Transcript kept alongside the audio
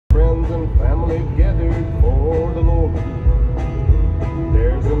friends and family gathered for the Lord.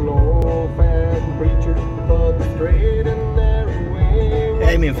 There's an old fat preacher, but the straight and narrow way.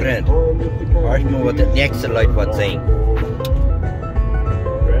 Hey mijn vriend, hoor maar wat het nächste Leute wat zijn.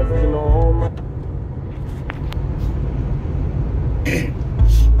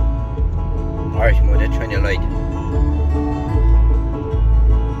 Hoor maar, dit zijn je Leute.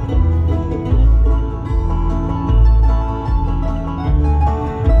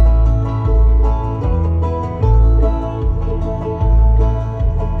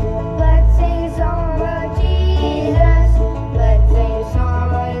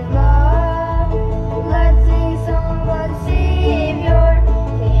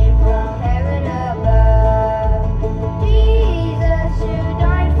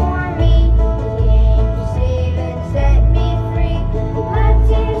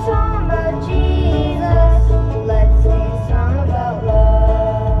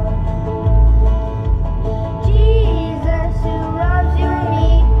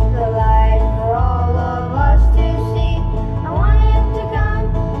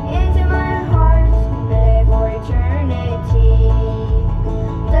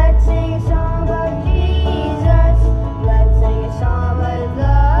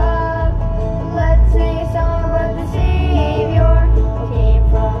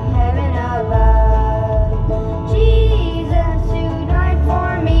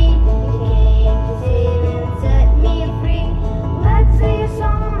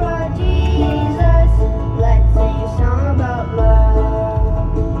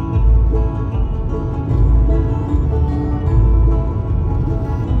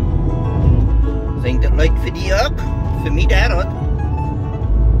 Zingt het Leute für die ook? Für mich daar ook?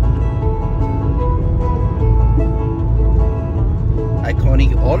 Ik kan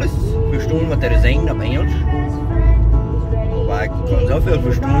niet alles verstaan wat zingt op Engels. Maar ik kan zoveel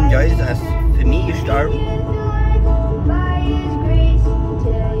verstaan, juist als für mich gestorben.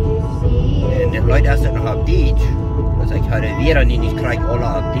 En de Leute als het nog op Deutsch. Dus ik had weer niet, ik krijg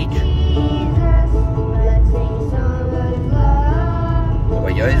alle op Deutsch.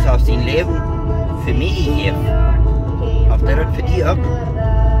 Aber juist auf sein Leben für mich gegeben. Auf der hat für die auch.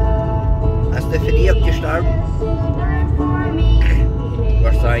 Hast du für die auch gestorben?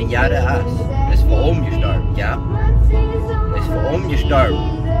 Wahrscheinlich ja, der hast. Ist für ihn gestorben, ja. Ist für ihn gestorben.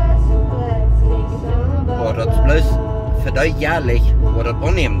 Aber das ist bloß für dich jährlich, wo das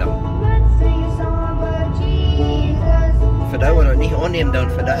annehmen dann. Für dich, wo das nicht annehmen dann,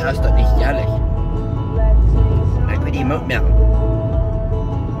 für dich ist das nicht jährlich. Dann kann ich auch merken.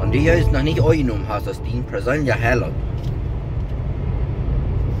 Und die ist noch nicht angenommen hast, dass die persönliche Heilung.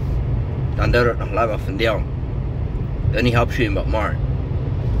 Dann dauert noch lange von dir. Denn ich hab schon was machen.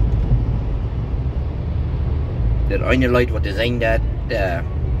 Der eine Leute, die sagen,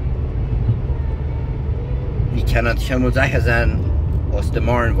 ich kann nicht schon mal sicher sein, aus dem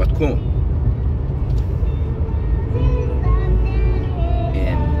Morgen was kommt.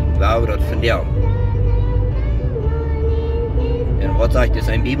 Und wow, das von dir. Und was sagt das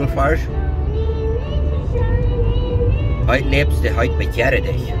ein Bibelvers? Heute lebst du, heute bekehre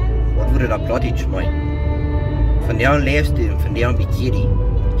dich. Was würde da Plattdeutsch meinen? Von der an lebst du und von der an bekehre dich.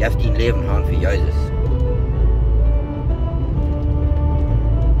 Gib dein Leben an für Jesus.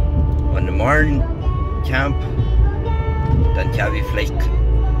 Wenn der Morgen kommt, dann kann ich vielleicht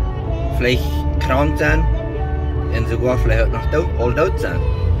krank sein und sogar vielleicht noch tot sein.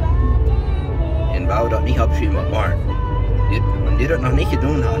 Und weil das nicht abschieben mit morgen. Wenn du das noch nicht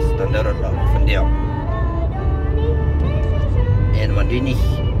getan hast, dann dauert das von dir. Und wenn du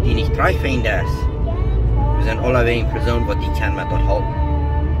nicht treu findest, wir sind alle wegen Personen, die kann man dort halten.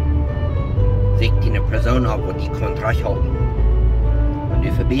 Sieg eine Person ab, die kann treu halten. Wenn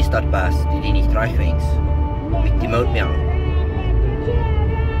du verbessert bist, die nicht treu findest, mit dem Mut mehr.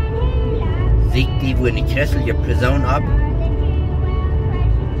 Sieg die, wo eine christliche Person ab,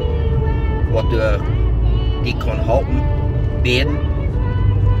 wo du die kann halten, beten,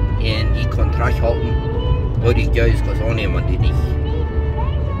 und die kann treu halten, wo die Jesus was annehmen, und die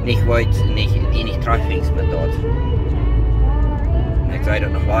nicht weit, die nicht treu findest mit dort. Und ich sage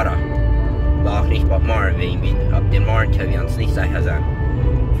das noch weiter. War auch nicht bei morgen, wegen ab dem Morgen können wir uns nicht sicher sein.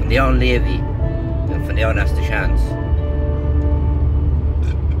 Von der an lebe ich und von der an hast du die Chance.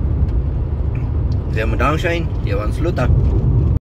 Wir haben Dankeschön, wir haben uns Luther.